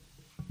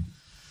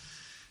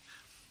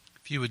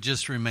If you would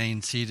just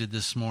remain seated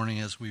this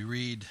morning as we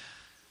read.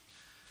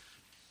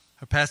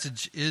 Our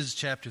passage is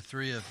chapter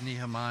 3 of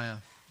Nehemiah.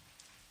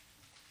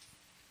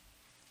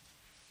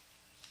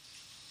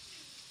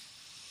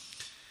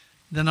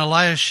 Then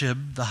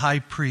Eliashib, the high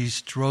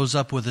priest, rose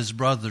up with his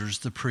brothers,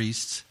 the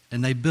priests,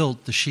 and they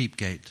built the sheep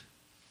gate.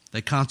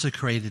 They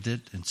consecrated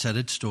it and set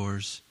its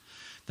doors.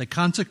 They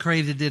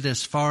consecrated it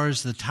as far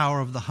as the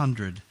Tower of the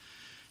 100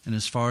 and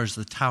as far as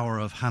the Tower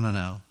of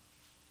Hananel.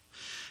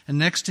 And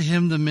next to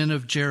him the men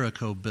of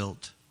Jericho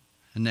built,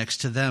 and next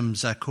to them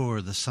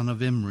Zaccur the son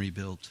of Imri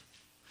built.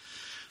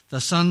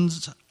 The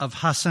sons of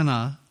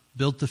Hassenaah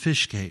built the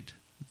fish gate.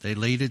 They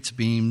laid its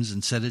beams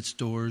and set its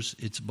doors,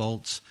 its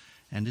bolts,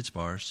 and its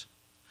bars.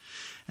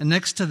 And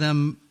next to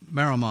them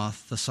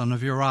Meremoth the son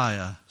of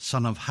Uriah,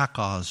 son of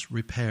Hakkoz,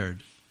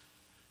 repaired.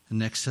 And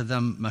next to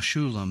them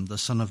Meshullam the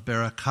son of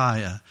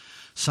Berechiah,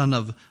 son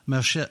of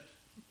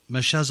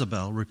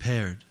Meshezabel,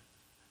 repaired.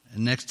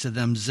 And next to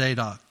them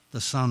Zadok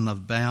the son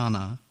of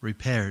Baana,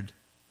 repaired.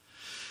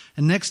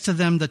 And next to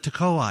them the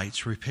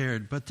Tekoites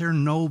repaired, but their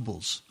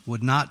nobles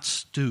would not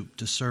stoop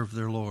to serve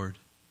their Lord.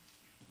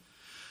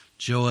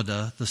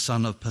 Joadah the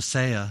son of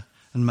Paseah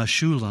and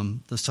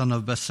Meshullam the son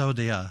of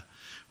Besodiah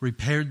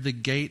repaired the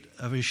gate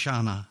of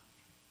Ishana.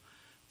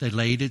 They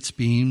laid its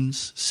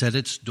beams, set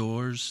its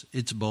doors,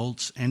 its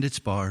bolts, and its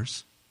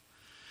bars.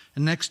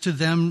 And next to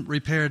them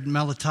repaired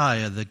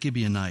Melatiah the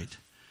Gibeonite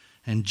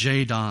and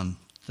Jadon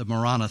the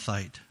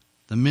Meronothite,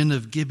 the men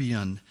of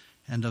Gibeon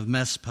and of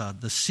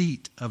Mespah, the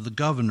seat of the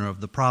governor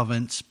of the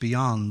province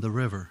beyond the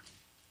river.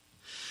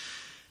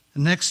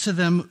 And next to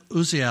them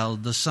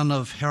Uzziel the son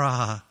of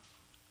Heraha,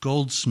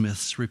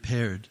 goldsmiths,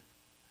 repaired.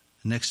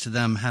 And next to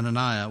them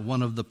Hananiah,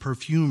 one of the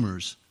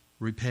perfumers,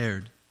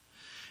 repaired.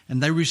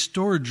 And they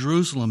restored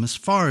Jerusalem as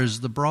far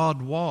as the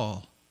broad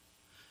wall.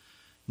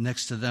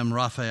 Next to them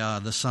Raphael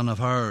the son of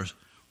Hur,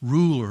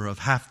 ruler of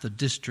half the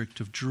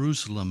district of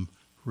Jerusalem,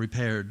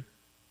 repaired.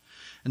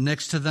 And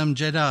next to them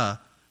Jedah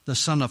the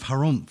son of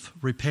Harumph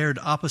repaired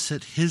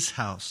opposite his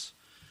house.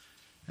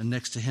 And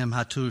next to him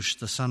Hattush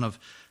the son of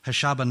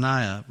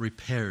Hashabaniah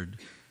repaired.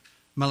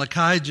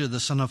 Malchijah the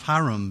son of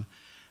Haram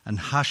and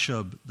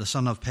Hashub the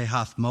son of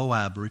Pahath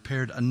Moab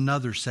repaired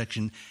another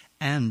section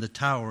and the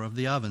tower of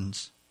the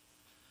ovens.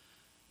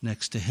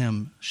 Next to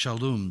him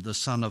Shallum the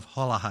son of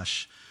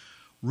Holahash,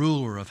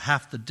 ruler of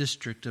half the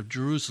district of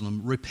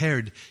Jerusalem,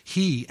 repaired,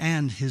 he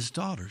and his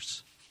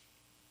daughters.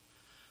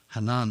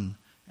 Hanan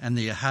and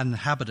the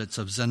inhabitants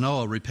of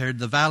Zanoah repaired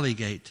the valley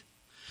gate.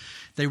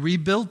 They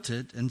rebuilt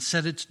it and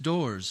set its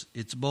doors,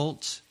 its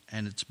bolts,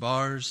 and its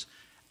bars,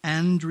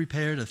 and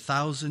repaired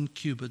 1,000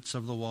 cubits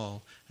of the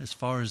wall as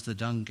far as the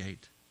dung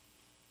gate.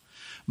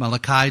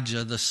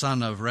 Malchijah, the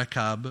son of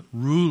Rechab,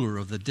 ruler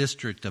of the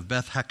district of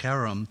Beth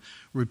Hakkerem,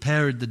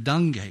 repaired the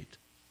dung gate.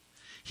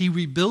 He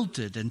rebuilt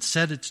it and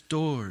set its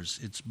doors,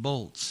 its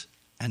bolts,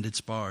 and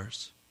its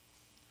bars.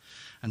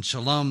 And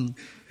Shallum,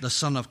 the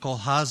son of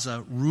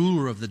Kolhaza,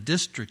 ruler of the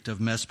district of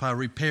Mespah,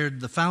 repaired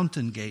the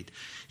fountain gate.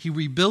 He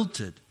rebuilt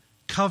it,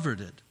 covered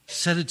it,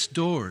 set its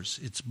doors,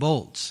 its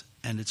bolts,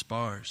 and its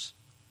bars.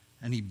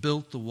 And he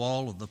built the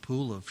wall of the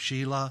pool of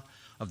Shelah,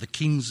 of the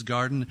king's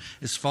garden,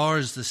 as far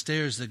as the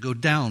stairs that go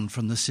down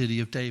from the city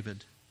of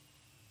David.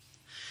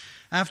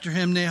 After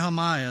him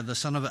Nehemiah, the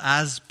son of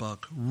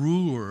Azbuk,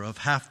 ruler of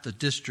half the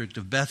district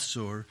of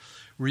Bethsur,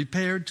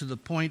 repaired to the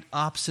point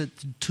opposite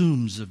the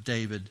tombs of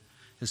David,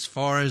 as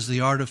far as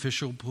the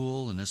artificial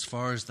pool and as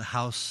far as the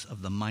house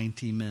of the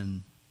mighty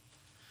men.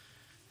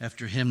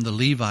 After him the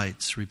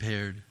Levites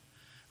repaired.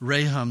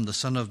 Raham, the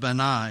son of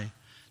Bani.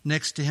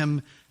 Next to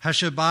him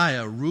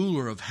Hashabiah,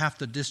 ruler of half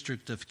the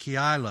district of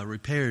Keilah,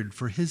 repaired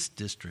for his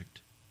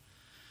district.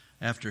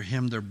 After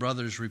him their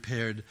brothers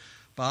repaired.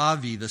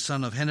 Baavi, the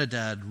son of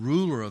Henadad,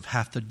 ruler of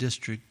half the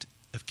district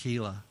of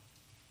Keilah.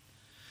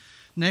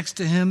 Next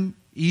to him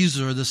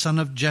Ezer, the son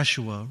of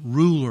Jeshua,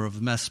 ruler of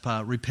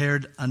Mespah,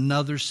 repaired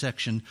another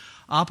section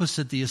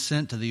opposite the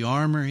ascent to the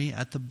armory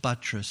at the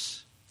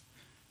buttress.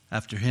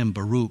 After him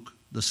Baruch,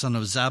 the son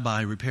of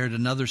Zabbai, repaired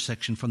another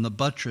section from the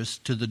buttress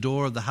to the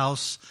door of the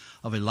house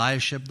of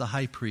Eliashib the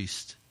high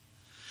priest.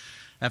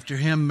 After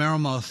him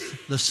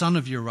Meremoth, the son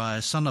of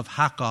Uriah, son of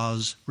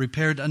Hakkoz,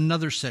 repaired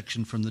another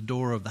section from the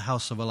door of the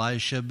house of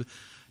Eliashib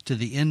to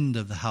the end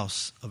of the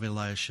house of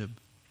Eliashib.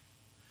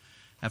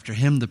 After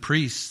him the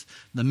priests,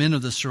 the men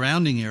of the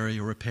surrounding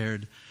area,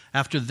 repaired.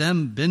 After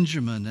them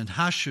Benjamin and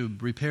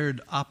Hashub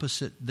repaired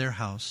opposite their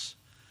house.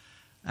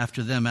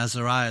 After them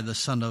Azariah, the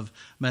son of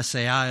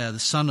Maaseiah, the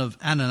son of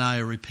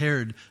Ananiah,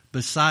 repaired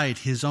beside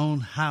his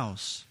own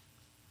house.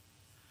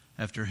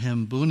 After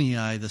him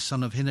Bunai, the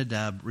son of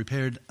Henadab,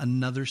 repaired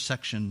another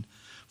section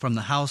from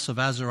the house of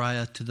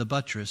Azariah to the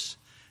buttress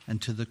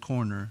and to the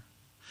corner.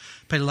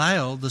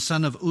 Pelael, the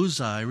son of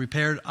Uzai,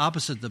 repaired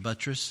opposite the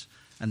buttress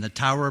and the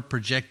tower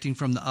projecting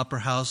from the upper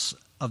house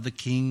of the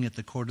king at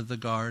the court of the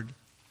guard.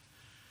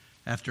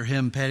 After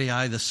him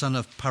Periai, the son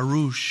of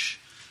Parush,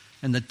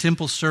 and the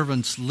temple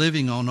servants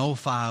living on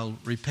Ophel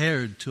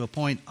repaired to a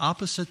point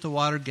opposite the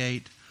water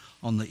gate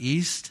on the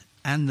east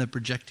and the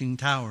projecting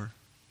tower.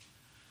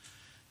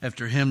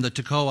 After him, the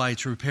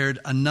Tekoites repaired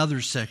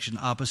another section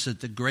opposite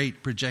the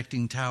great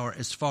projecting tower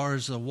as far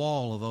as the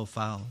wall of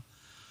Ophel.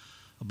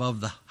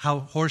 Above the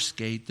horse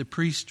gate, the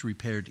priests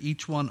repaired,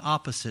 each one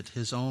opposite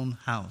his own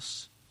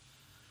house.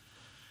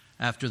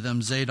 After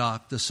them,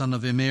 Zadok, the son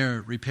of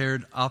Immer,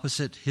 repaired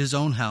opposite his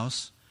own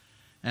house.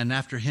 And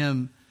after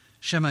him,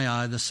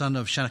 Shemaiah, the son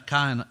of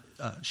Shechaniah,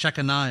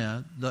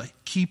 the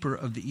keeper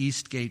of the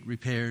east gate,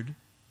 repaired.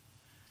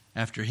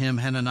 After him,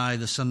 Hananiah,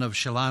 the son of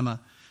Shelemiah,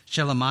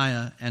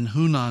 and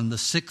Hunan, the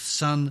sixth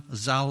son,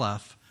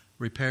 Zalaph,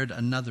 repaired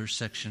another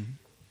section.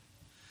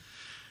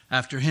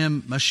 After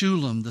him,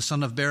 Meshullam, the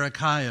son of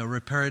Berechiah,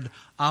 repaired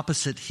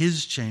opposite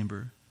his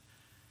chamber.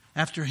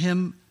 After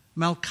him,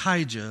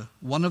 Malchijah,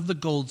 one of the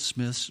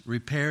goldsmiths,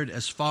 repaired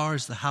as far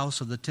as the house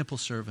of the temple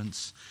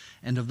servants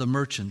and of the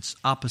merchants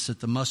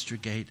opposite the muster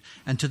gate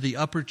and to the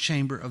upper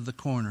chamber of the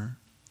corner.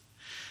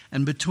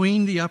 And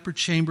between the upper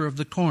chamber of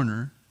the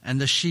corner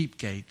and the sheep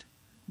gate,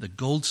 the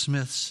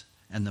goldsmiths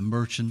and the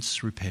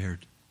merchants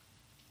repaired.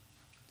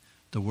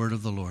 The word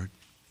of the Lord.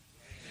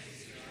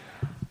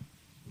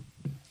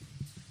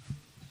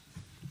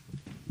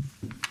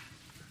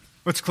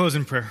 Let's close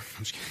in prayer.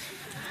 I'm just kidding.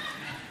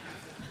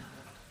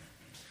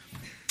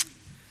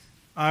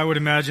 I would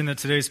imagine that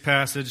today's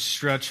passage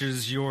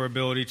stretches your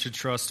ability to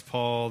trust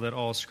Paul that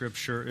all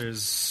Scripture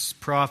is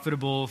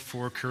profitable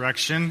for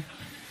correction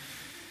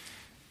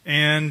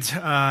and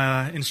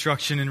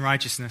instruction in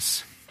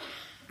righteousness.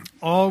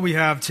 All we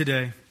have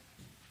today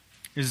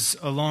is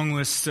a long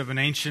list of an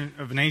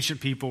ancient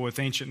people with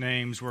ancient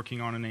names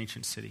working on an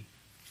ancient city.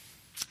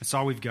 That's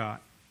all we've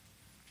got.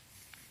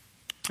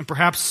 And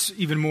perhaps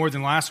even more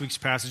than last week's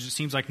passage, it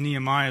seems like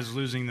Nehemiah is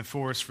losing the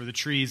forest for the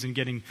trees and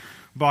getting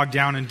bogged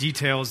down in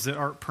details that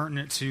aren't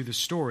pertinent to the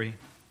story.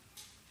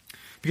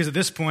 Because at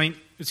this point,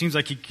 it seems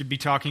like he could be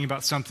talking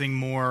about something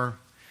more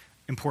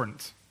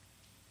important.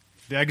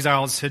 The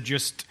exiles had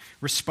just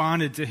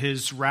responded to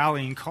his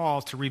rallying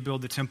call to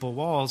rebuild the temple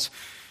walls,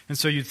 and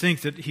so you'd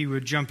think that he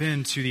would jump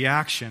into the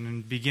action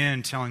and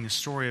begin telling the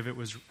story of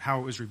how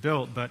it was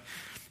rebuilt, but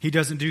he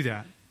doesn't do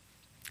that.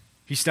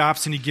 He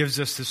stops and he gives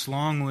us this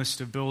long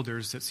list of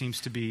builders that seems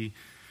to be,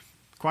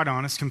 quite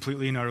honest,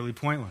 completely and utterly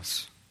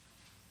pointless.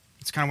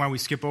 It's kind of why we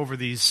skip over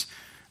these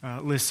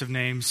lists of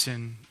names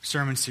in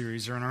sermon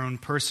series or in our own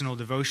personal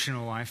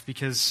devotional life,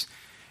 because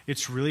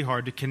it's really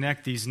hard to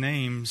connect these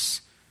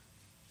names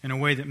in a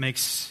way that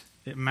makes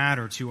it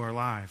matter to our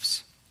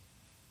lives.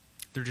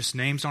 They're just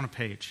names on a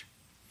page.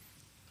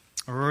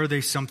 Or are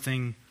they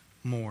something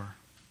more?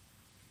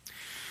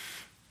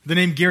 The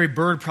name Gary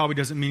Bird probably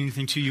doesn't mean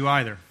anything to you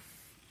either.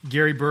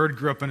 Gary Bird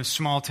grew up in a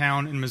small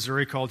town in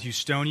Missouri called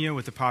Houstonia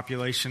with a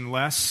population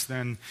less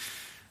than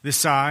the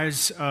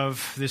size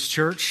of this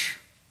church.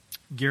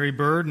 Gary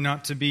Bird,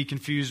 not to be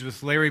confused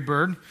with Larry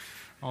Bird,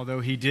 although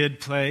he did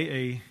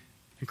play an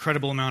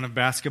incredible amount of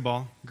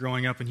basketball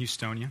growing up in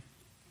Houstonia.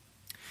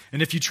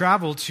 And if you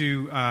travel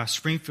to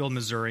Springfield,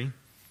 Missouri,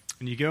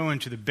 and you go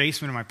into the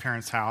basement of my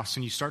parents' house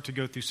and you start to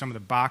go through some of the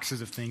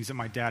boxes of things that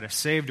my dad has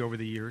saved over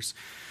the years,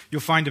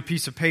 you'll find a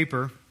piece of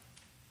paper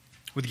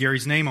with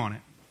Gary's name on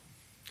it.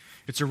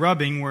 It's a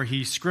rubbing where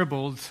he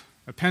scribbled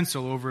a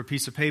pencil over a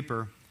piece of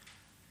paper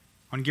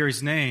on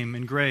Gary's name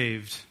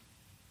engraved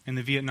in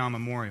the Vietnam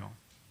Memorial.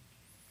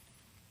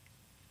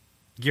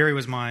 Gary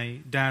was my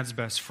dad's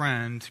best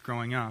friend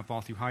growing up,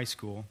 all through high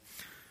school.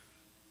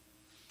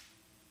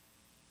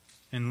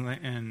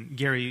 And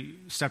Gary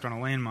stepped on a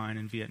landmine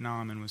in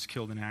Vietnam and was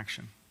killed in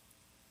action.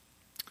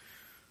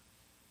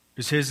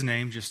 Is his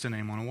name just a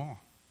name on a wall?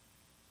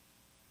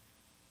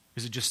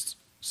 Is it just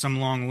some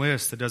long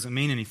list that doesn't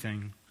mean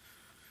anything?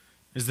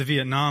 Is the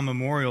Vietnam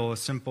Memorial a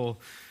simple,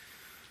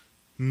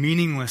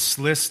 meaningless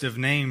list of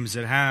names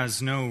that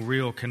has no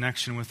real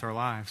connection with our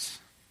lives?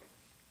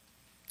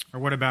 Or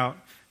what about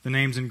the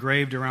names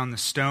engraved around the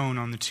stone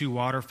on the two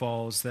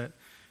waterfalls that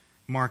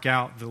mark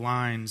out the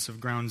lines of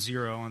Ground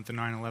Zero on the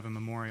 9/11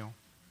 Memorial?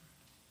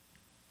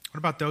 What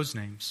about those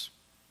names?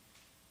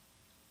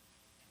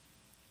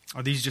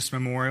 Are these just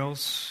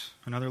memorials,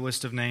 another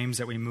list of names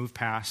that we move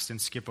past and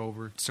skip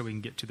over so we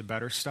can get to the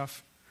better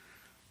stuff?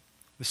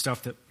 The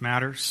stuff that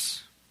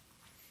matters?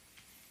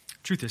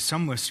 Truth is,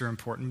 some lists are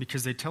important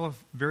because they tell a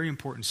very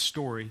important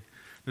story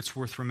that's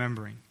worth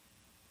remembering.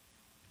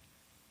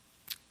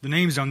 The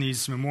names on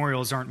these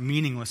memorials aren't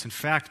meaningless. In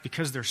fact,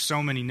 because there's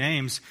so many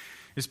names,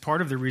 is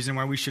part of the reason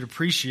why we should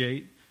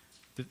appreciate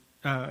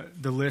the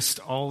list.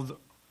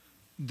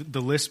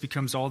 The list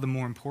becomes all the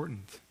more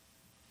important.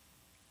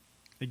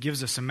 It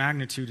gives us a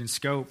magnitude and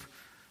scope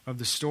of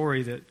the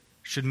story that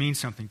should mean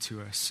something to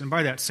us. And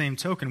by that same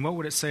token, what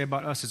would it say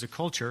about us as a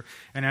culture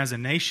and as a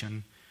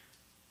nation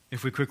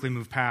if we quickly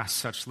move past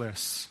such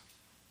lists?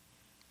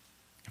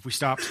 If we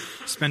stopped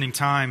spending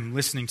time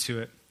listening to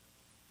it,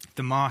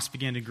 the moss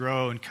began to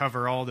grow and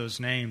cover all those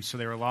names so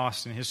they were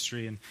lost in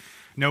history and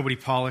nobody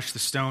polished the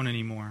stone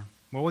anymore,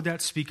 what would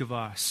that speak of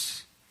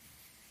us?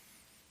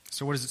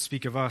 So what does it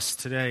speak of us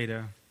today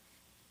to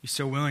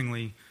so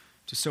willingly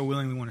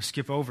want to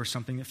skip over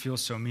something that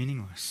feels so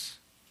meaningless?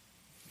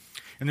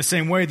 In the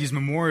same way, these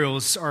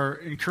memorials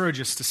encourage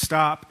us to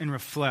stop and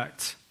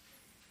reflect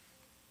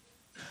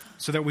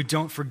so that we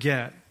don't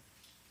forget.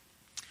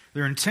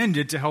 They're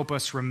intended to help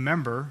us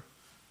remember,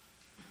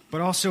 but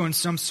also in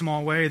some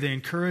small way, they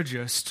encourage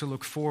us to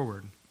look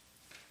forward,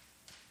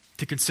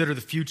 to consider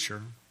the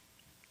future.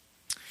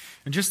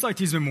 And just like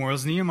these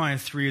memorials, Nehemiah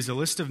 3 is a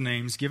list of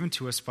names given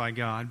to us by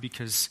God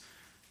because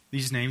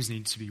these names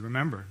need to be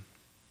remembered.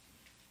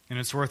 And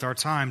it's worth our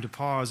time to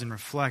pause and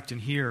reflect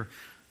and hear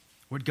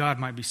what God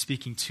might be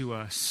speaking to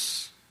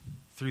us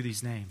through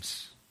these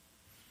names.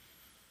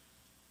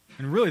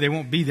 And really, they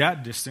won't be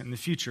that distant in the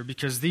future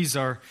because these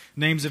are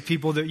names of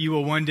people that you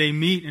will one day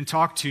meet and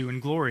talk to in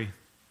glory.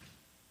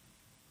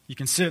 You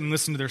can sit and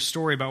listen to their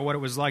story about what it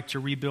was like to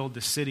rebuild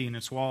the city and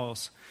its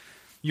walls.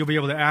 You'll be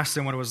able to ask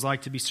them what it was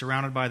like to be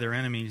surrounded by their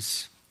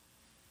enemies,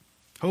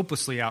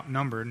 hopelessly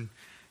outnumbered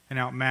and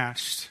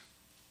outmatched,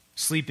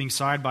 sleeping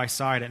side by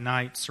side at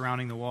night,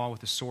 surrounding the wall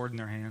with a sword in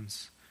their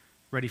hands,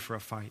 ready for a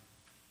fight.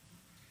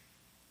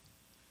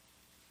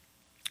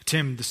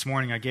 Tim, this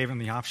morning, I gave him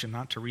the option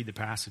not to read the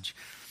passage.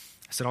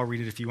 I said, I'll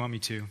read it if you want me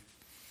to.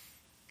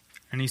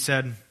 And he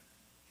said,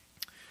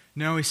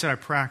 no, he said, I've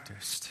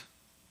practiced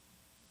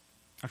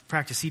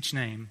each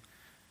name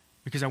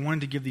because I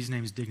wanted to give these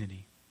names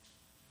dignity.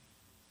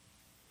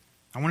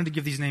 I wanted to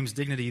give these names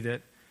dignity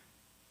that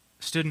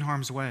stood in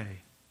harm's way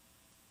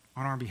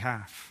on our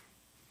behalf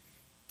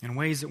in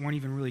ways that weren't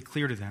even really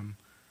clear to them,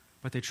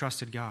 but they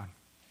trusted God.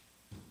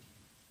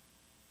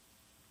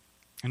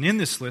 And in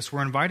this list,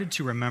 we're invited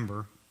to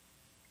remember,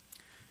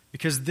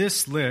 because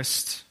this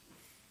list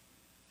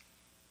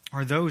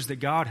are those that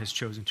God has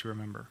chosen to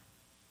remember.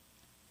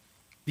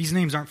 These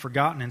names aren't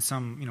forgotten in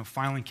some,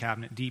 filing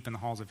cabinet deep in the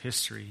halls of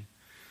history.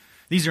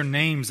 These are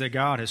names that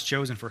God has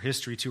chosen for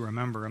history to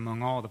remember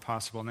among all the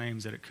possible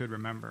names that it could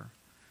remember.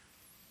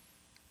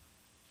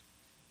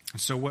 And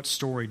so what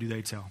story do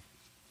they tell?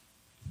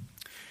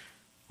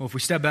 Well, if we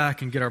step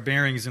back and get our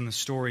bearings in the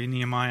story,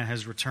 Nehemiah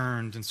has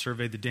returned and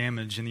surveyed the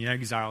damage, and the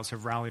exiles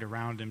have rallied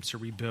around him to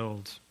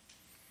rebuild.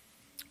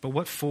 But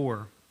what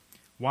for?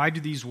 Why do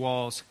these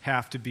walls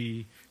have to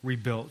be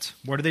rebuilt?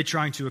 What are they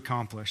trying to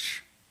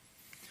accomplish?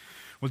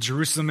 Well,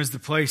 Jerusalem is the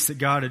place that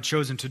God had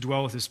chosen to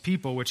dwell with his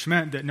people, which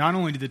meant that not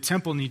only did the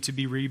temple need to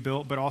be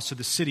rebuilt, but also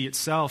the city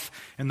itself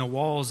and the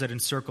walls that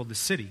encircled the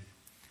city.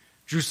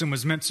 Jerusalem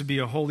was meant to be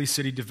a holy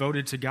city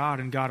devoted to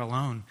God and God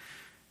alone.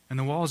 And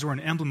the walls were an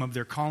emblem of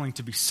their calling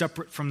to be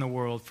separate from the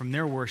world, from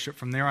their worship,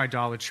 from their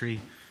idolatry,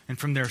 and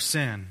from their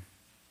sin.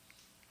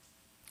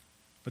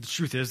 But the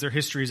truth is, their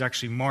history is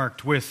actually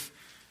marked with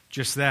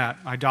just that,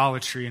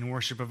 idolatry and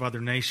worship of other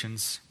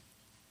nations,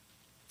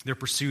 their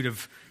pursuit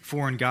of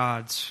foreign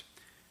gods.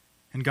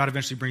 And God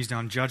eventually brings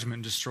down judgment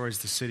and destroys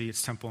the city,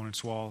 its temple, and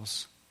its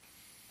walls.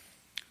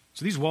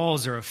 So these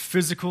walls are a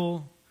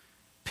physical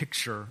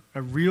picture,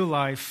 a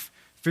real-life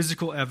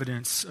physical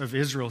evidence of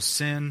Israel's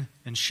sin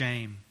and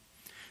shame.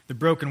 The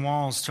broken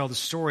walls tell the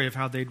story of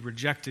how they'd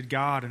rejected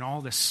God and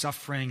all the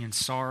suffering and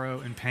sorrow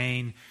and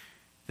pain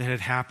that had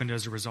happened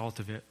as a result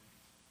of it.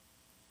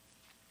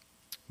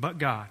 But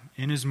God,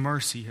 in his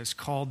mercy, has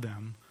called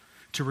them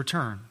to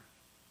return.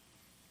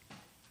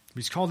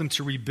 He's called them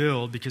to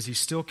rebuild because he's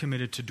still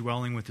committed to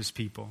dwelling with his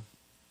people.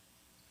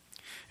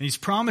 And he's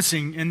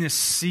promising in this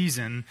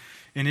season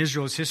in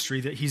Israel's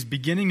history that he's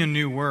beginning a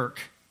new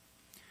work,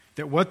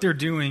 that what they're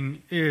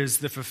doing is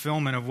the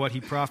fulfillment of what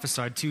he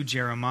prophesied to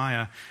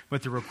Jeremiah,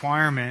 but the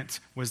requirement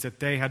was that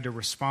they had to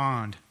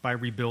respond by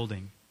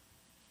rebuilding.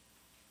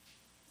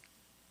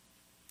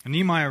 And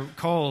Nehemiah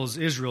calls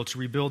Israel to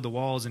rebuild the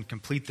walls and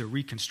complete the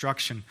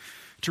reconstruction,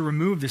 to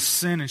remove the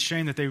sin and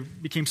shame that they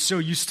became so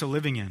used to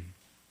living in.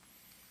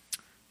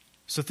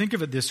 So think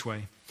of it this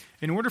way.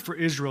 In order for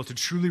Israel to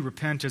truly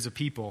repent as a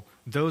people,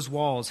 those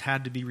walls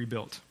had to be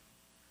rebuilt.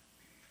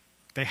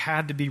 They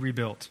had to be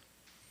rebuilt.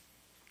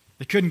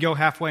 They couldn't go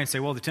halfway and say,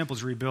 well, the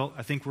temple's rebuilt.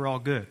 I think we're all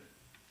good.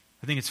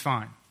 I think it's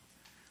fine.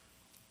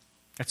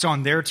 That's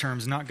on their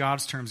terms, not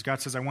God's terms.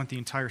 God says, I want the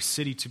entire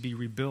city to be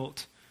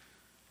rebuilt.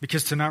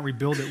 Because to not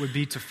rebuild it would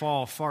be to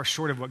fall far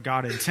short of what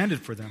God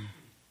intended for them.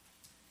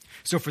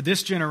 So for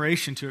this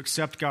generation to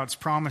accept God's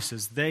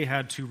promises, they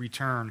had to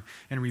return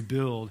and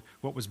rebuild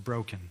what was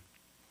broken.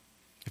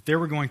 If they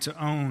were going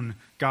to own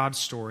God's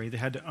story, they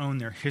had to own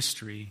their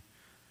history,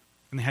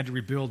 and they had to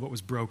rebuild what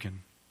was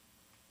broken.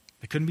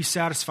 They couldn't be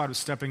satisfied with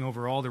stepping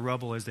over all the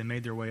rubble as they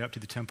made their way up to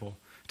the temple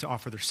to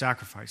offer their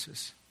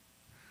sacrifices.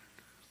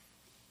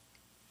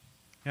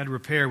 They had to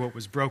repair what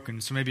was broken.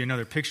 So maybe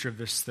another picture of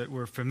this that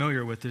we're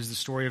familiar with is the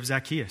story of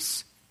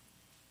Zacchaeus.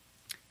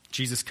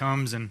 Jesus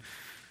comes, and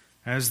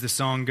as the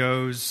song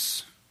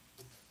goes,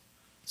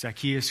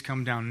 Zacchaeus,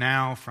 come down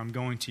now, for I'm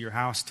going to your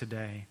house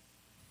today.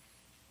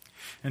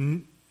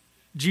 And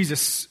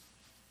Jesus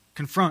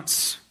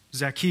confronts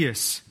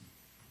Zacchaeus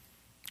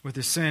with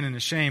his sin and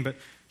his shame, but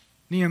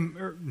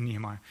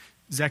Nehemiah,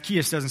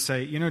 Zacchaeus doesn't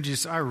say,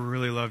 Jesus, I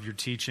really love your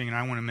teaching, and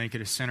I want to make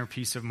it a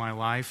centerpiece of my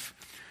life,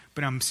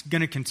 but I'm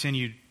going to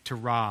continue to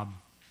rob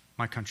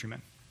my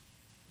countrymen.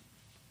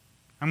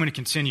 I'm going to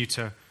continue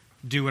to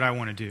do what I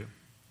want to do.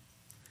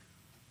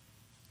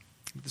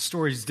 The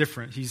story is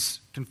different. He's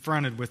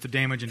confronted with the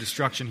damage and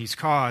destruction he's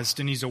caused,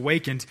 and he's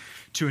awakened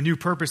to a new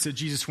purpose that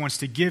Jesus wants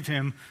to give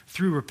him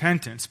through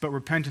repentance. But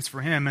repentance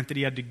for him meant that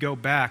he had to go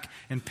back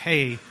and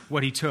pay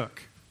what he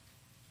took.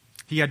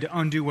 He had to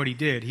undo what he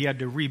did. He had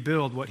to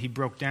rebuild what he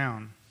broke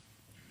down.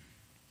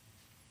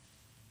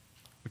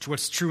 Which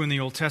what's true in the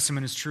Old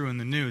Testament is true in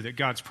the New, that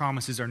God's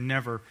promises are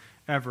never,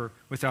 ever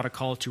without a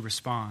call to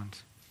respond.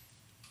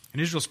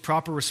 And Israel's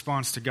proper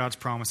response to God's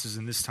promises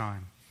in this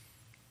time,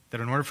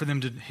 that in order for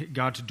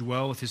God to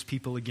dwell with his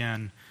people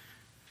again,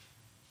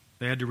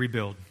 they had to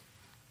rebuild.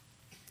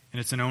 And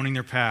it's in owning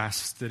their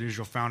past that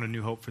Israel found a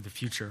new hope for the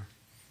future.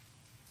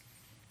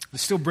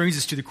 This still brings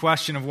us to the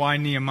question of why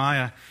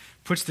Nehemiah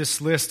puts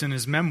this list in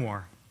his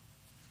memoir.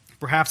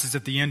 Perhaps it's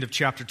at the end of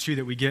chapter 2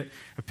 that we get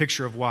a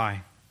picture of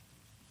why.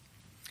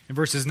 In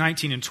verses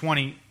 19 and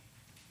 20,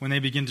 when they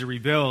begin to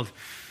rebuild,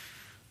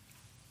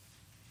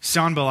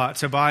 Sanballat,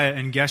 Tobiah,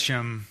 and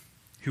Geshem,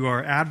 who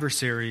are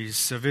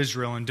adversaries of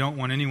Israel and don't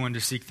want anyone to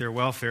seek their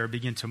welfare,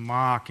 begin to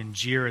mock and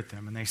jeer at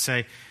them. And they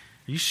say,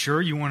 "Are you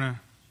sure you want to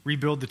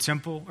rebuild the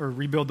temple or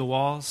rebuild the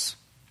walls?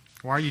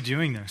 Why are you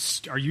doing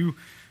this? Are you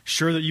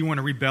sure that you want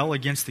to rebel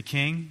against the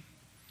king?"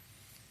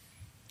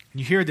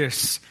 And you hear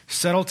this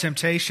subtle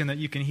temptation that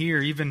you can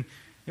hear. Even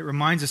it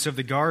reminds us of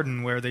the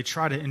garden where they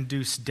try to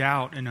induce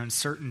doubt and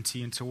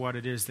uncertainty into what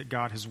it is that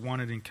God has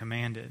wanted and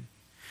commanded.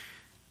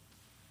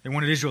 They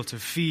wanted Israel to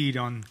feed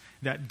on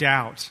that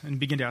doubt and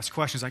begin to ask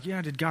questions like,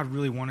 did God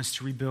really want us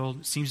to rebuild?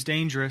 It seems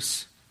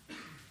dangerous.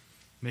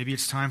 Maybe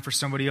it's time for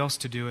somebody else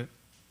to do it.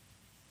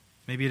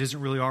 Maybe it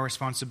isn't really our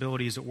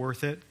responsibility. Is it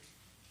worth it?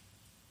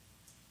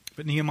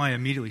 But Nehemiah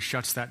immediately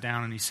shuts that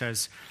down and he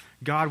says,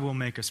 God will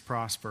make us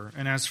prosper.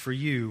 And as for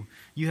you,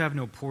 you have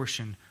no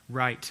portion,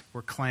 right,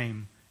 or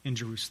claim in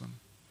Jerusalem.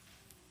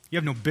 You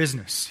have no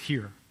business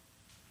here.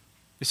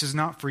 This is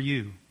not for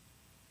you.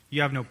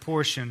 You have no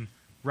portion,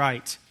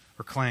 right,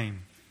 or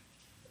claim.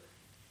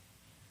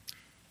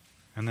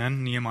 And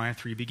then Nehemiah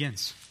 3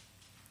 begins.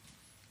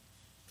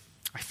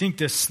 I think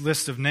this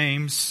list of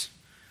names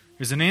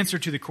is an answer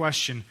to the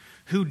question,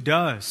 who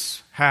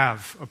does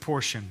have a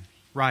portion,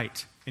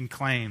 right, and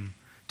claim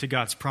to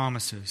God's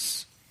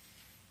promises?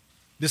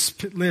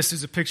 This list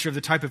is a picture of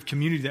the type of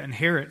community that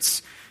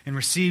inherits and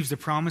receives the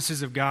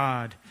promises of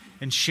God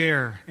and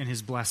share in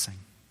his blessing.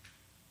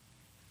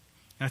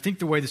 And I think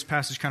the way this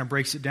passage kind of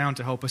breaks it down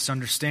to help us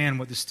understand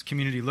what this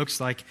community looks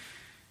like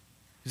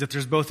is that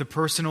there's both a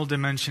personal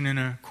dimension and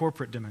a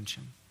corporate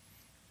dimension.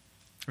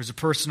 There's a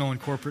personal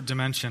and corporate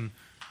dimension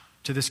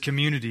to this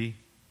community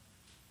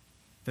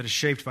that is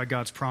shaped by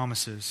God's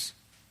promises.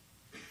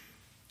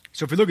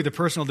 So if we look at the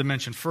personal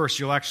dimension first,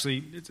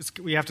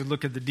 we have to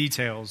look at the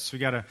details. We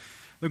got to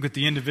look at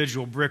the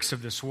individual bricks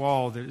of this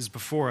wall that is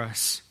before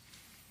us.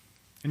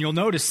 And you'll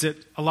notice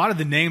that a lot of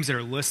the names that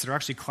are listed are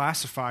actually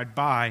classified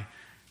by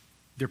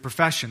their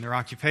profession, their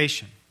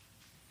occupation.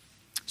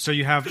 So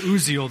you have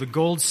Uzziel, the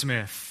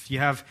goldsmith. You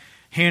have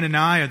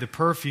Hananiah, the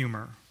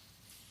perfumer.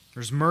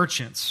 There's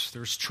merchants.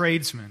 There's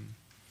tradesmen.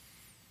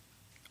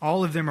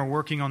 All of them are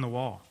working on the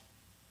wall.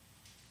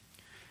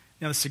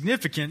 Now the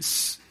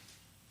significance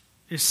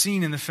is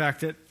seen in the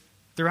fact that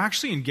they're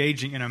actually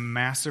engaging in a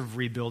massive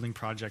rebuilding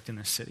project in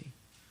this city.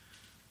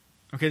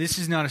 Okay, this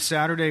is not a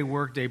Saturday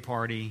workday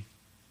party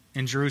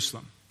in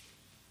Jerusalem.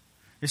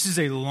 This is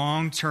a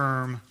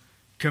long-term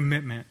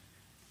commitment.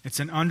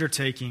 It's an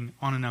undertaking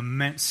on an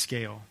immense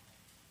scale.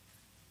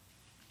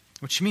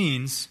 Which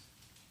means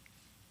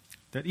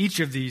that each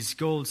of these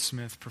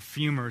goldsmith,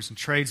 perfumers, and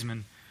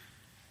tradesmen,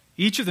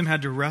 each of them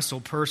had to wrestle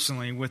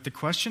personally with the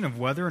question of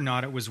whether or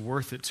not it was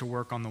worth it to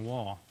work on the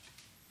wall.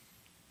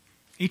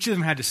 Each of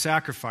them had to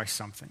sacrifice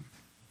something.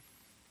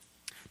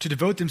 To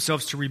devote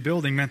themselves to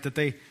rebuilding meant that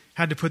they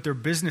had to put their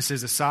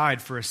businesses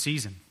aside for a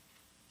season.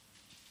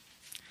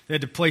 They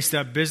had to place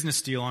that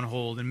business deal on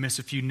hold and miss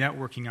a few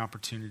networking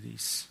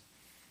opportunities.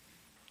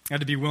 They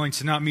had to be willing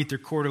to not meet their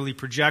quarterly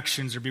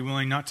projections or be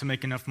willing not to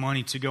make enough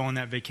money to go on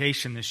that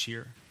vacation this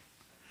year.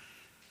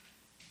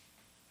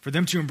 For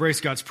them to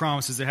embrace God's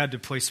promises, they had to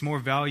place more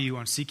value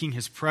on seeking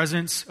his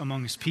presence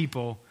among his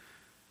people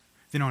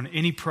than on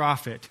any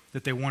profit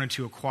that they wanted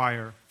to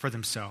acquire for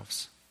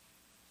themselves.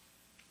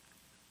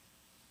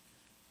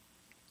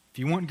 If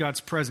you want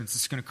God's presence,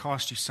 it's going to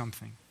cost you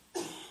something.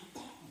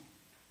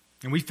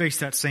 And we face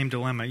that same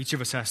dilemma. Each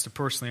of us has to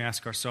personally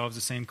ask ourselves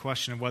the same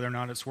question of whether or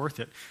not it's worth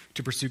it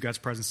to pursue God's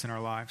presence in our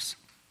lives.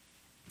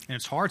 And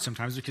it's hard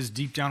sometimes because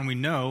deep down we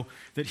know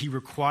that he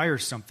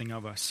requires something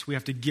of us. We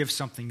have to give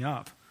something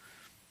up.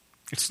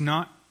 It's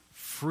not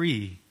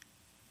free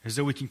as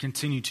though we can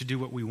continue to do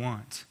what we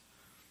want.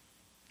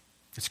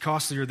 It's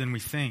costlier than we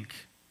think.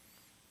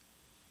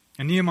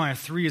 And Nehemiah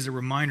 3 is a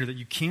reminder that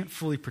you can't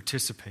fully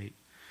participate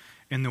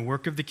in the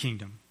work of the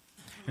kingdom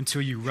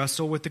until you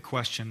wrestle with the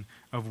question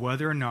of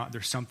whether or not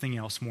there's something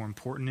else more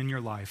important in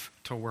your life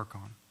to work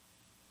on.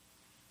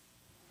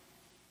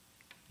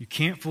 You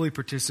can't fully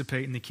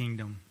participate in the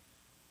kingdom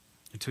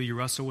until you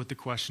wrestle with the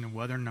question of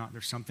whether or not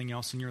there's something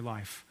else in your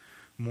life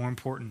more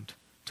important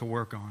to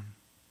work on.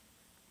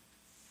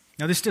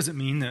 Now, this doesn't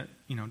mean that,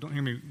 don't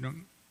hear me,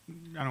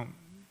 I'm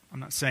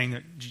not saying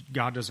that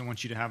God doesn't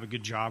want you to have a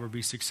good job or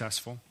be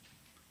successful.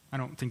 I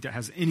don't think that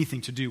has anything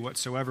to do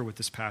whatsoever with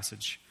this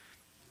passage.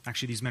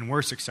 Actually, these men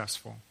were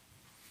successful.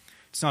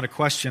 It's not a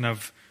question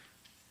of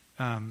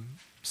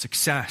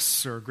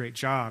success or a great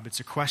job.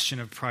 It's a question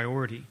of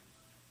priority.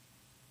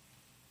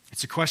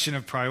 It's a question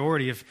of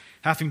priority, of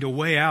having to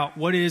weigh out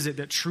what is it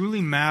that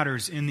truly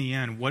matters in the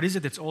end? What is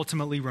it that's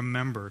ultimately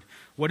remembered?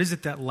 What is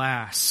it that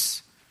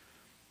lasts?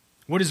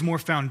 What is more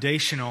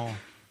foundational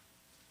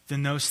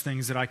than those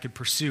things that I could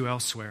pursue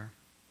elsewhere?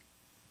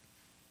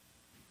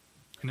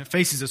 And it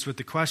faces us with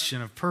the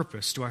question of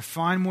purpose. Do I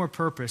find more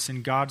purpose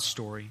in God's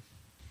story,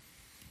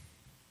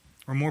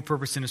 or more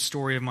purpose in a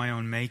story of my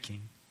own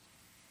making?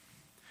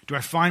 Do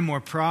I find more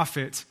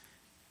profit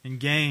and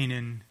gain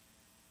in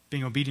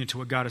being obedient to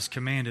what God has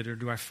commanded, or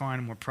do I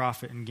find more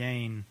profit and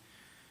gain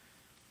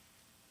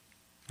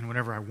in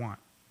whatever I want?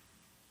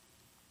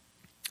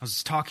 I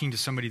was talking to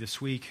somebody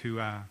this week who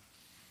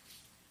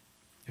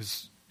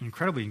is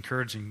incredibly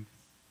encouraging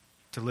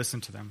to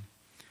listen to them.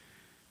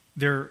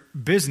 Their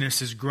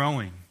business is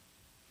growing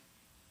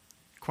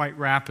quite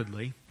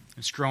rapidly.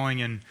 It's growing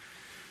in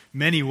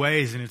many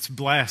ways, and it's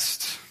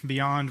blessed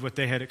beyond what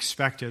they had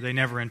expected. They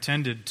never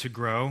intended to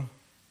grow.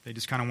 They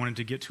just kind of wanted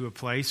to get to a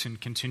place and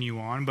continue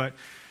on. But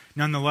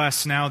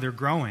nonetheless, now they're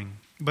growing.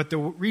 But the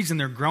reason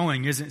they're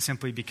growing isn't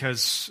simply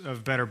because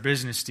of better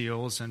business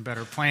deals and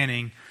better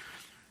planning.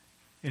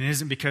 It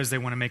isn't because they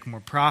want to make more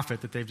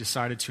profit that they've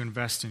decided to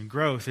invest in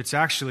growth. It's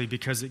actually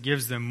because it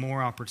gives them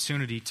more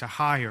opportunity to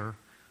hire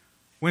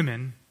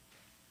women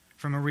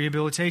from a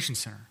rehabilitation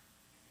center.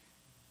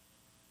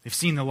 They've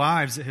seen the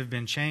lives that have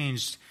been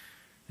changed.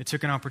 They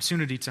took an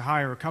opportunity to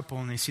hire a couple,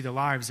 and they see the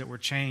lives that were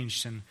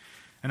changed, and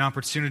an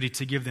opportunity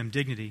to give them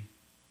dignity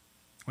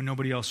when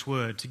nobody else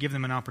would, to give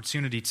them an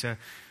opportunity to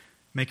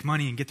make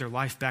money and get their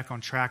life back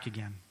on track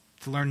again,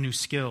 to learn new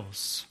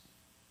skills.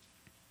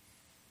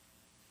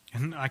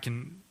 And I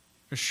can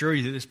assure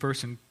you that this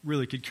person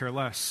really could care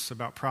less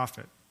about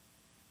profit.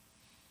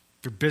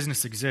 Their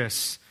business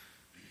exists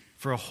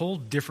for a whole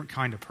different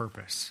kind of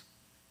purpose.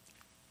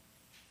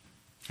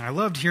 And I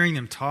loved hearing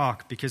them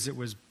talk because it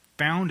was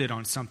founded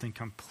on something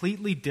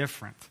completely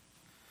different.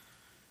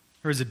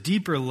 There was a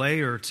deeper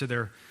layer to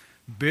their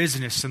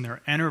business and their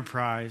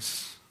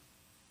enterprise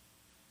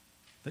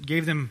that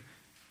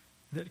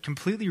that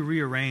completely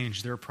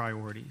rearranged their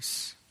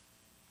priorities.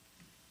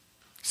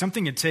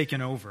 Something had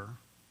taken over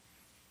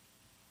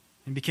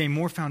and became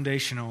more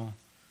foundational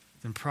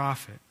than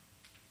profit.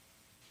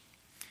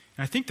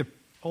 And I think the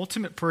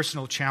ultimate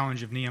personal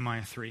challenge of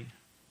Nehemiah 3,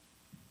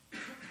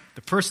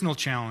 the personal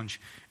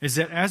challenge, is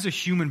that as a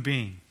human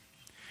being,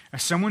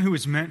 as someone who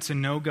is meant to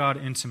know God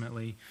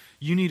intimately,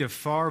 you need a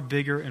far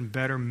bigger and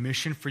better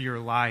mission for your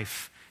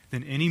life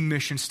than any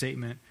mission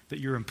statement that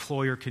your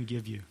employer could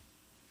give you,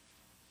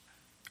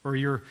 or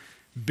your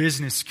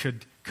business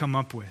could come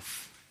up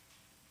with,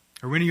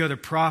 or any other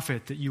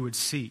profit that you would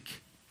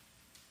seek.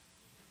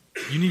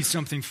 You need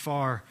something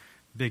far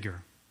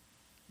bigger.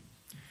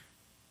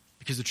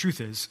 Because the truth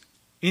is,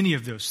 any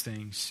of those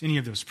things, any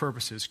of those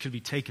purposes could be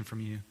taken from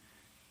you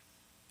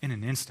in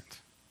an instant.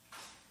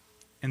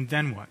 And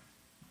then what?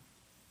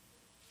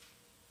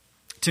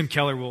 Tim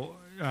Keller will,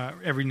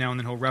 every now and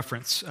then, he'll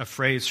reference a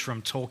phrase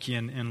from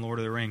Tolkien in Lord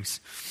of the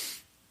Rings.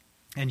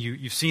 And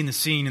you've seen the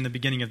scene in the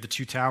beginning of The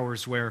Two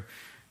Towers where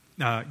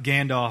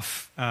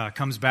Gandalf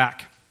comes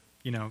back,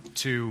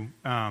 to,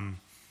 I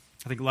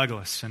think,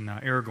 Legolas and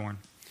Aragorn.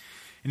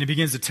 And he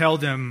begins to tell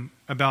them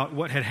about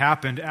what had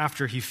happened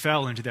after he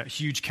fell into that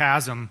huge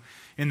chasm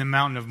in the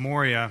mountain of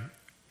Moria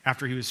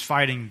after he was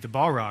fighting the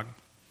Balrog.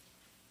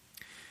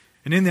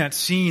 And in that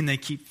scene, they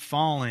keep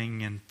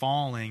falling and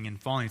falling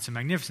and falling. It's a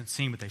magnificent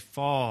scene, but they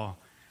fall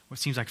what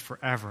seems like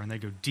forever, and they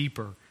go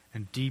deeper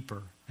and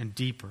deeper and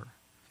deeper.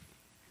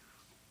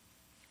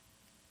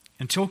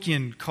 And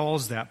Tolkien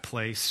calls that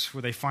place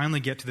where they finally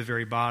get to the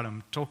very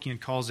bottom, Tolkien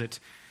calls it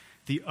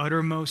the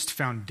uttermost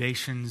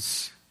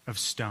foundations of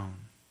stone.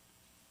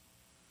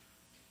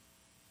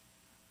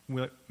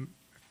 Well,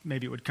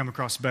 maybe it would come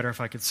across better if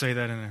I could say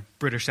that in a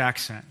British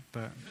accent,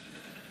 but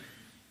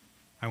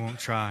I won't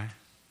try.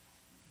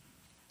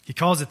 He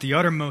calls it the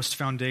uttermost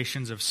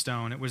foundations of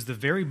stone. It was the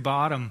very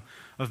bottom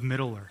of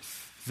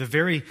Middle-earth, the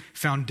very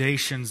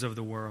foundations of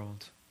the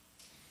world.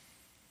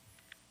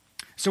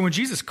 So when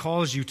Jesus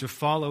calls you to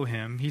follow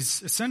him,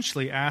 he's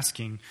essentially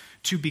asking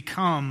to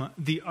become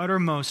the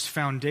uttermost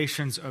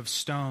foundations of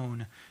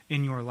stone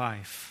in your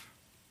life.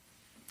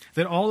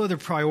 That all other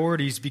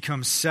priorities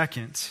become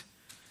second,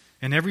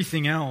 and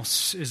everything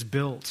else is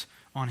built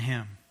on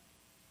him.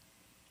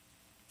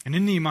 And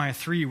in Nehemiah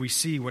 3, we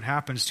see what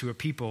happens to a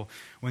people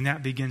when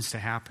that begins to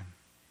happen.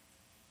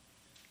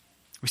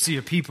 We see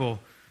a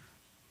people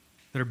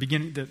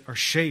that are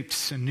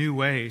shaped in new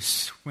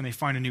ways when they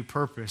find a new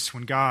purpose,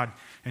 when God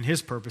and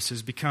his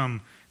purposes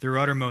become their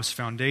uttermost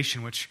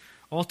foundation, which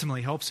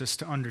ultimately helps us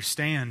to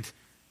understand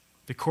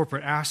the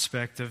corporate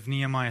aspect of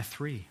Nehemiah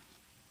 3.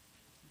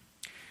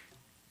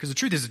 Because the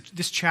truth is,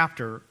 this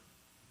chapter,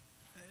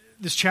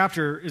 this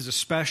chapter is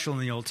special in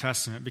the Old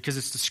Testament because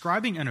it's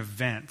describing an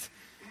event.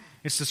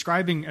 It's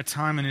describing a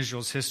time in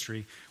Israel's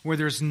history where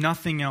there's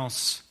nothing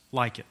else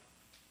like it.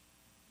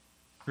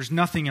 There's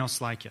nothing else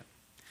like it.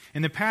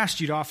 In the past,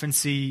 you'd often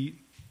see,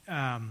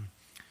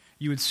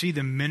 you would see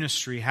the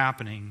ministry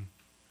happening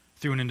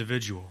through an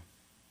individual.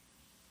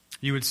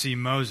 You would see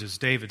Moses,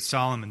 David,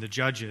 Solomon, the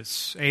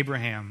judges,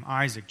 Abraham,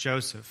 Isaac,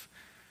 Joseph.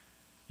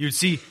 You would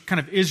see kind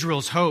of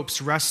Israel's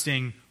hopes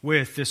resting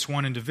with this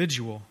one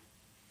individual.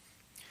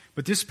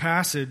 But this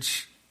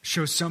passage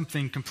shows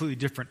something completely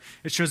different.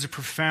 It shows a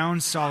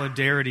profound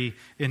solidarity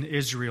in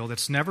Israel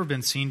that's never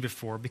been seen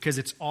before because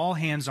it's all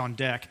hands on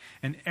deck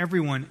and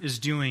everyone is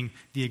doing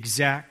the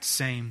exact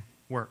same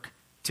work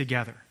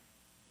together.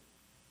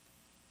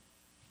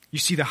 You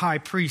see the high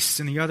priests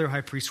and the other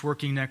high priests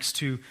working next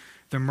to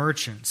the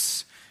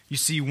merchants. You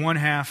see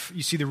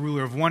the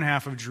ruler of one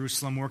half of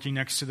Jerusalem working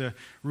next to the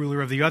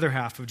ruler of the other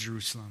half of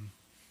Jerusalem.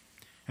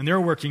 And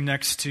they're working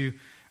next to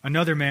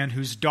another man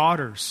whose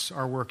daughters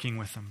are working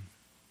with him.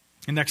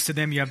 And next to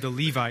them you have the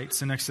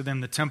Levites, and next to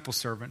them the temple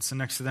servants, and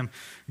next to them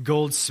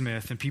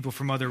goldsmith, and people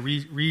from other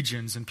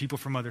regions, and people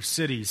from other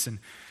cities, and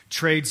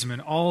tradesmen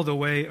all the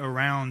way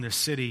around the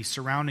city,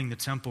 surrounding the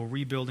temple,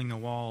 rebuilding the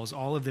walls.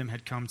 All of them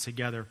had come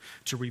together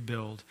to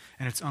rebuild.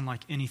 And it's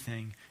unlike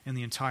anything in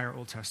the entire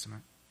Old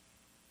Testament.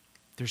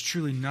 There's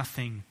truly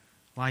nothing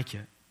like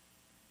it.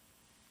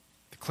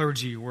 The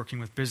clergy working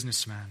with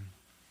businessmen,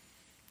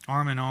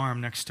 arm in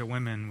arm next to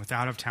women with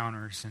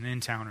out-of-towners and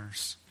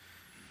in-towners.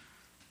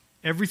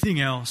 Everything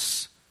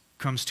else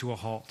comes to a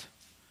halt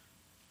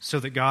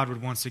so that God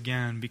would once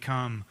again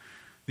become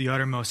the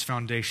uttermost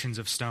foundations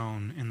of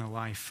stone in the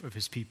life of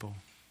his people.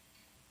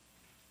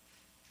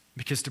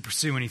 Because to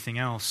pursue anything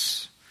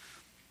else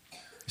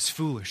is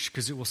foolish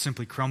because it will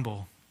simply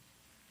crumble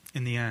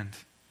in the end.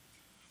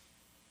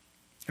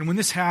 And when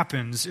this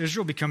happens,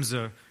 Israel becomes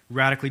a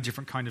radically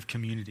different kind of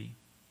community.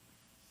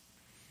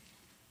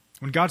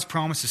 When God's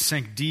promises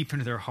sank deep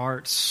into their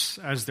hearts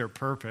as their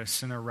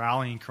purpose and their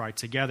rallying cry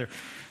together,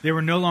 they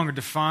were no longer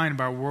defined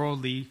by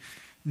worldly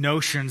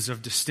notions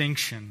of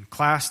distinction,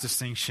 class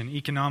distinction,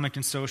 economic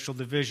and social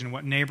division,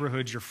 what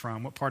neighborhood you're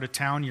from, what part of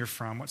town you're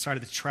from, what side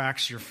of the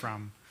tracks you're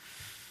from,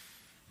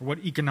 or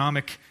what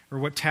economic or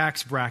what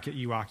tax bracket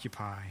you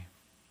occupy.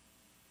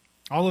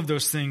 All of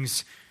those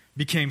things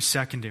became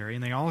secondary,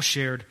 and they all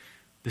shared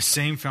the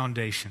same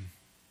foundation.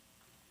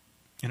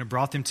 And it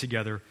brought them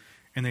together,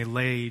 and they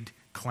laid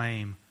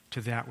claim to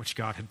that which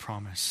God had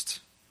promised.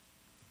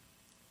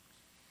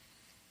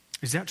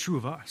 Is that true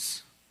of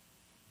us?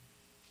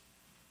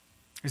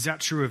 Is that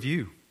true of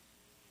you?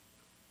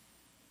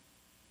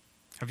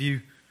 Have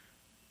you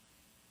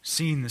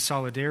seen the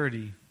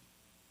solidarity?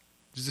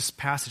 Does this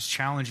passage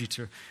challenge you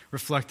to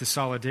reflect the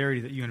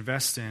solidarity that you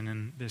invest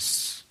in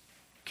this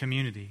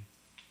community,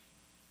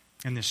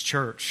 in this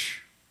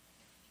church?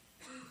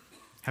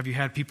 Have you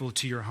had people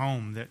to your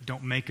home that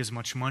don't make as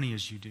much money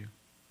as you do?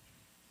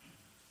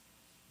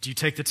 Do you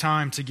take the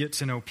time to get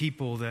to know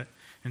people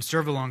and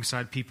serve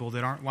alongside people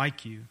that aren't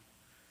like you,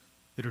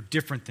 that are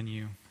different than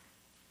you,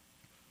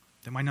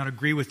 that might not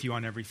agree with you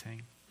on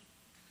everything?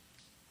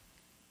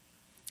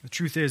 The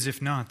truth is, if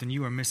not, then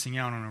you are missing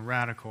out on a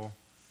radical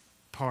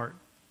part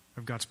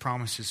of God's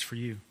promises for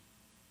you.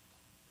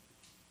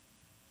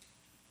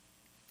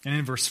 And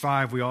in verse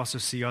 5, we also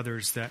see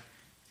others that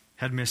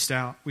had missed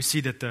out. We see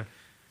that the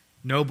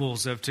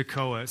nobles of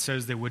Tekoa, it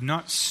says they would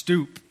not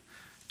stoop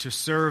to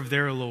serve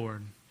their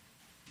Lord.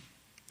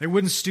 They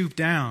wouldn't stoop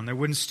down. They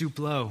wouldn't stoop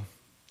low.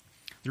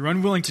 They're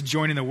unwilling to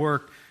join in the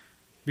work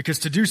because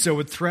to do so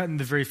would threaten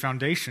the very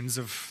foundations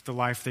of the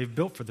life they've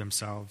built for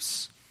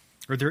themselves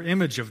or their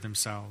image of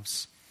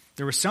themselves.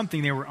 There was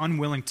something they were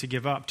unwilling to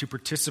give up to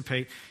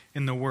participate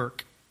in the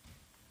work.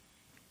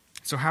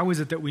 So how is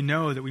it that we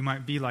know that we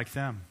might be like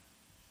them?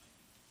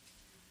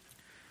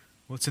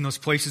 Well, it's in those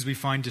places we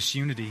find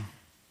disunity.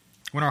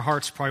 When our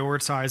hearts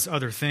prioritize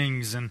other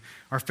things and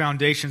our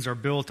foundations are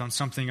built on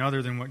something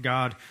other than what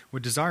God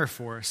would desire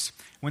for us.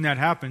 When that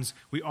happens,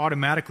 we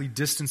automatically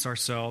distance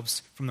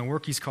ourselves from the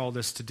work He's called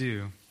us to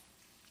do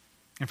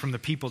and from the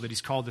people that He's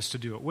called us to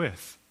do it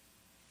with.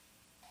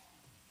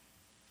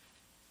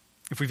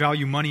 If we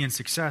value money and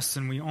success,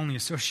 then we only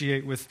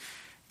associate with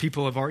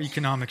people of our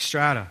economic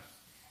strata.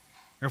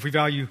 Or if we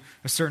value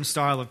a certain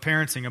style of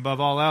parenting above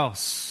all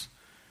else,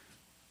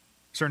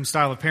 a certain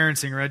style of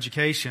parenting or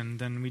education,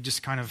 then we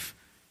just kind of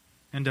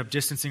end up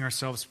distancing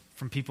ourselves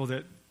from people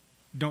that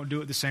don't do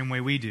it the same way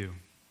we do.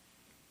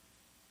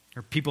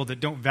 Or people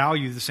that don't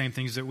value the same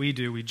things that we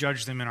do. We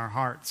judge them in our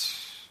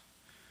hearts.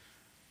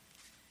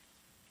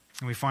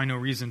 And we find no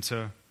reason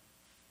to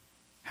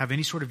have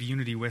any sort of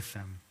unity with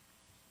them.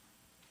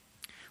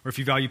 Or if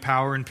you value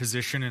power and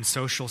position in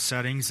social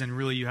settings, then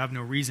really you have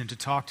no reason to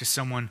talk to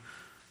someone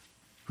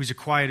who's a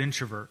quiet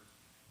introvert,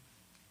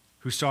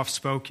 who's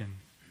soft-spoken.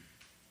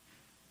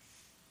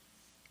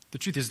 The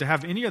truth is, to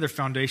have any other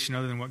foundation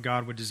other than what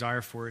God would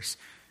desire for us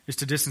is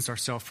to distance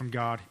ourselves from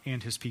God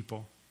and His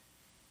people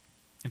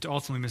and to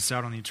ultimately miss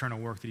out on the eternal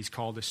work that He's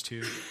called us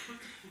to.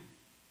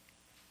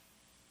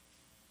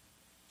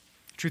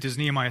 Truth is,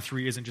 Nehemiah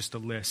 3 isn't just a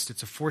list.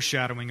 It's a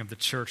foreshadowing of the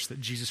church that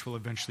Jesus will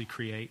eventually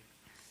create.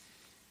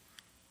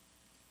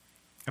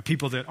 A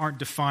people that aren't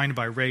defined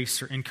by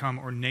race or income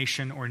or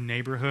nation or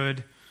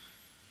neighborhood,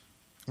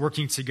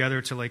 working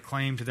together to lay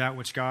claim to that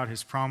which God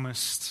has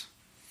promised.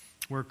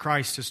 Where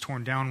Christ has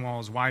torn down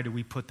walls, why do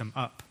we put them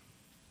up?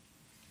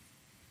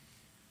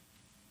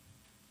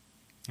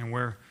 And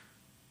where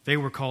they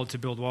were called to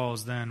build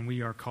walls then,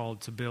 we are called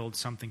to build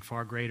something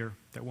far greater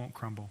that won't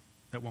crumble,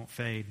 that won't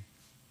fade.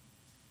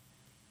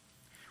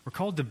 We're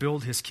called to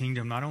build his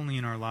kingdom not only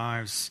in our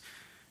lives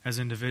as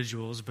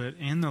individuals, but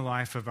in the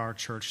life of our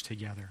church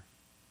together.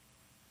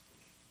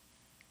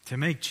 To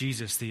make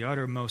Jesus the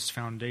uttermost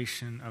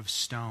foundation of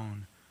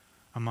stone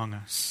among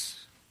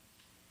us.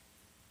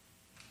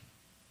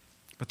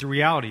 But the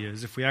reality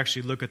is, if we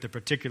actually look at the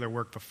particular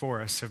work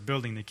before us of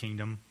building the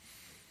kingdom,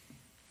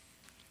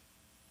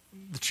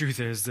 the truth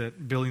is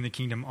that building the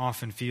kingdom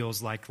often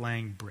feels like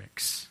laying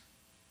bricks,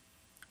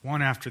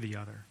 one after the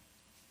other.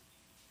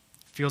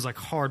 It feels like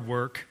hard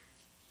work.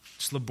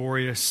 It's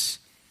laborious.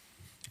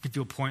 It can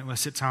feel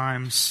pointless at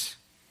times.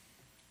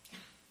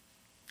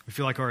 We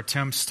feel like our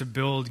attempts to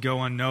build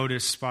go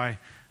unnoticed by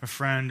a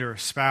friend or a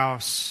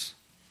spouse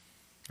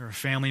or a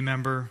family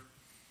member.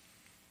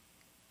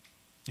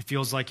 It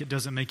feels like it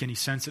doesn't make any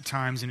sense at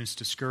times and it's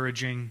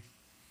discouraging.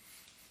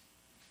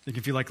 It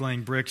can feel like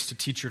laying bricks to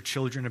teach your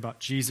children about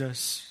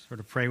Jesus or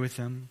to pray with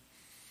them.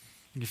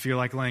 It can feel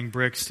like laying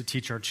bricks to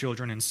teach our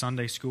children in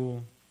Sunday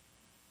school.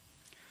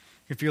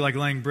 It can feel like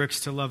laying bricks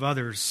to love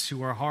others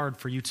who are hard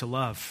for you to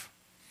love.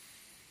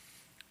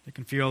 It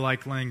can feel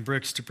like laying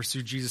bricks to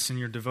pursue Jesus in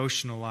your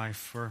devotional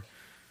life, or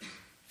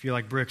feel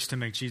like bricks to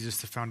make Jesus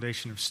the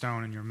foundation of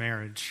stone in your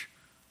marriage,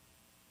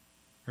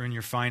 or in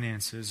your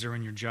finances, or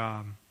in your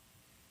job.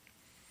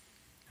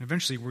 And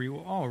eventually we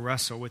will all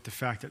wrestle with the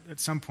fact that at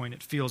some point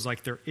it feels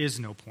like there is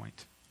no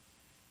point.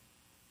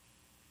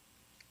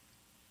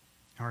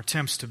 Our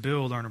attempts to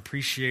build aren't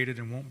appreciated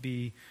and won't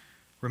be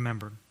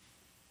remembered.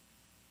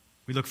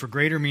 We look for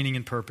greater meaning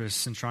and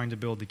purpose in trying to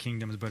build the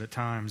kingdoms, but at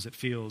times it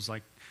feels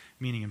like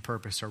meaning and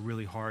purpose are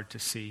really hard to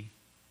see.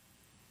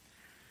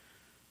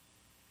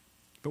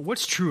 But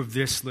what's true of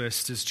this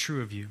list is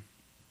true of you.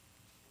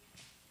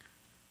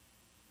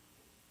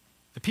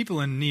 The people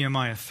in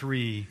Nehemiah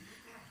 3,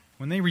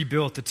 when they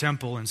rebuilt the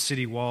temple and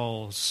city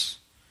walls,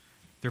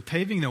 they're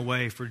paving the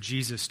way for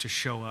Jesus to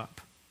show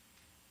up.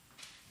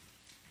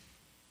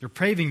 They're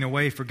paving the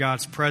way for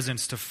God's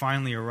presence to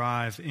finally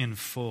arrive in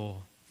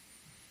full.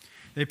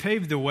 They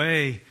paved the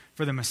way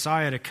for the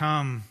Messiah to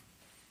come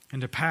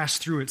and to pass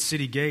through its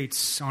city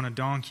gates on a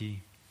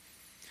donkey,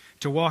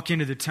 to walk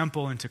into the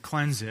temple and to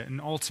cleanse it, and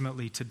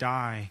ultimately to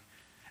die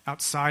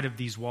outside of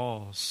these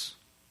walls.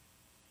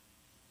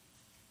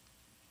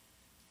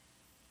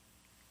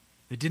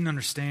 They didn't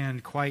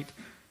they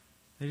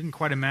didn't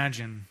quite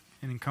imagine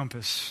and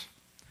encompass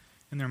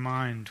in their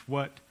mind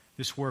what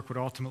this work would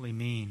ultimately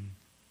mean.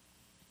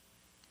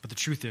 But the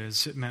truth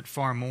is, it meant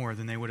far more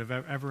than they would have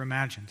ever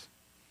imagined.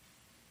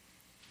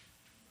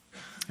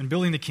 And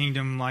building the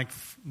kingdom like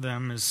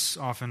them is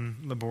often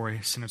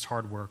laborious and it's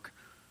hard work.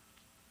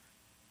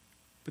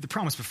 But the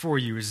promise before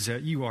you is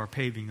that you are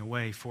paving the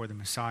way for the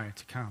Messiah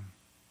to come.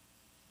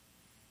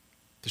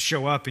 To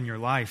show up in your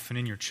life and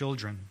in your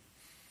children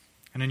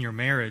and in your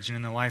marriage and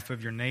in the life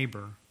of your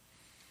neighbor.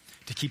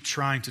 To keep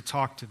trying to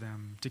talk to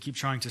them. To keep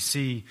trying to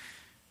see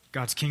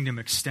God's kingdom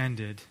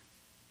extended.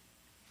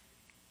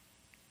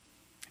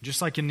 Just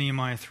like in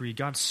Nehemiah 3,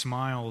 God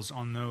smiles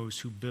on those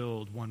who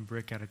build one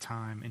brick at a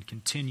time and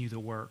continue the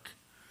work.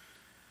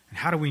 And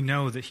how do we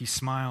know that he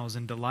smiles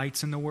and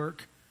delights in the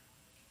work?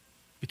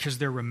 Because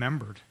they're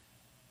remembered.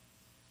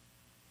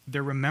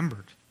 They're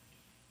remembered.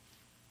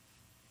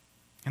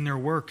 And their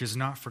work is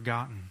not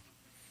forgotten.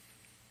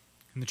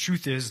 And the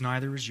truth is,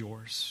 neither is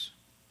yours.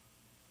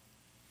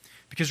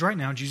 Because right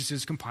now, Jesus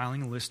is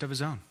compiling a list of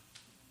his own.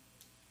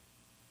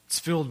 It's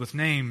filled with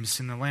names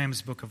in the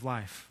Lamb's Book of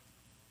Life.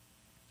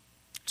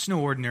 It's no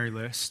ordinary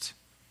list.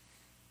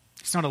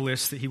 It's not a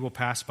list that he will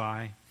pass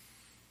by,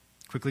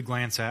 quickly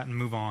glance at, and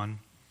move on.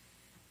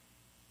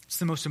 It's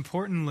the most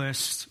important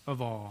list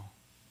of all.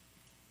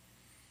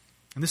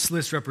 And this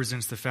list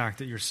represents the fact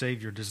that your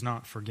Savior does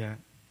not forget.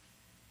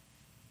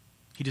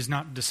 He does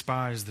not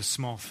despise the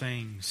small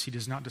things. He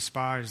does not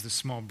despise the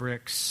small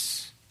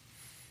bricks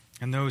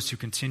and those who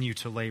continue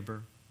to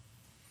labor.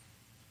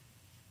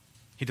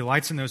 He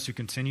delights in those who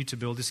continue to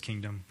build his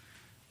kingdom,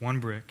 one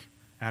brick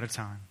at a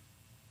time.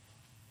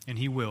 And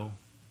he will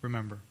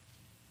remember.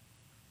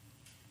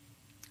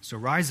 So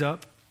rise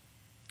up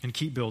and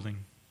keep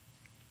building.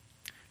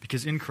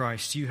 Because in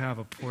Christ you have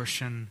a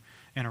portion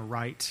and a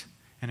right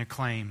and a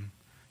claim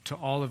to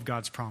all of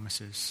God's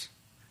promises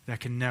that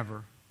can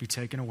never be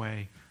taken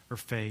away or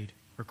fade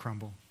or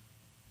crumble.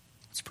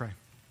 Let's pray.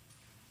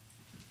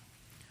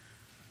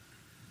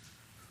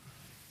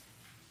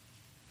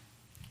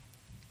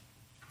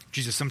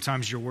 Jesus,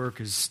 sometimes your work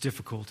is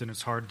difficult and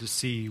it's hard to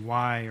see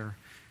why or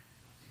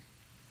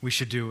we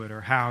should do it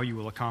or how you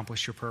will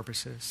accomplish your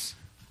purposes.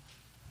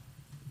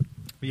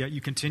 But yet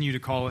you continue to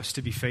call us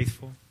to be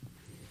faithful.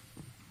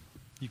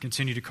 You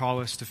continue to call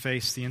us to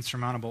face the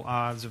insurmountable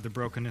odds of the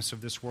brokenness of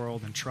this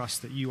world and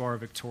trust that you are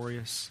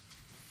victorious.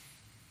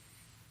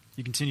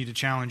 You continue to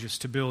challenge us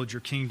to build your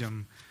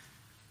kingdom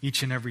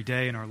each and every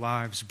day in our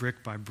lives,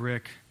 brick by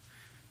brick,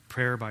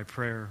 prayer by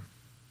prayer,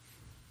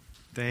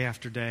 day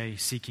after day,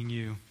 seeking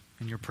you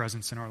and your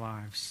presence in our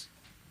lives.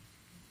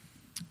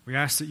 We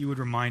ask that you would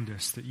remind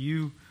us that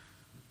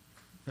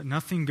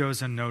nothing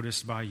goes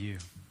unnoticed by you.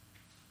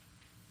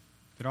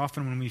 That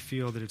often when we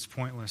feel that it's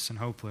pointless and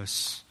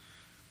hopeless,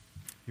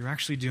 you're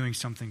actually doing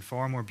something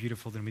far more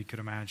beautiful than we could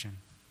imagine.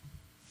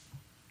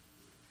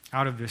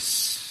 Out of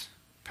this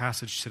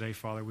passage today,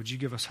 Father, would you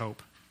give us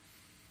hope?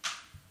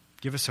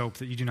 Give us hope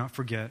that you do not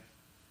forget,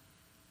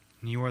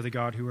 and you are the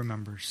God who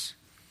remembers,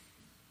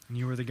 and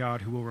you are the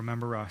God who will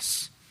remember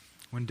us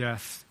when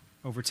death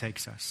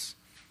overtakes us.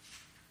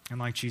 And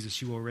like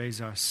Jesus, you will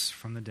raise us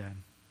from the dead.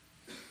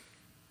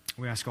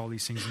 We ask all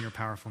these things in your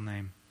powerful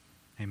name.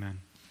 Amen.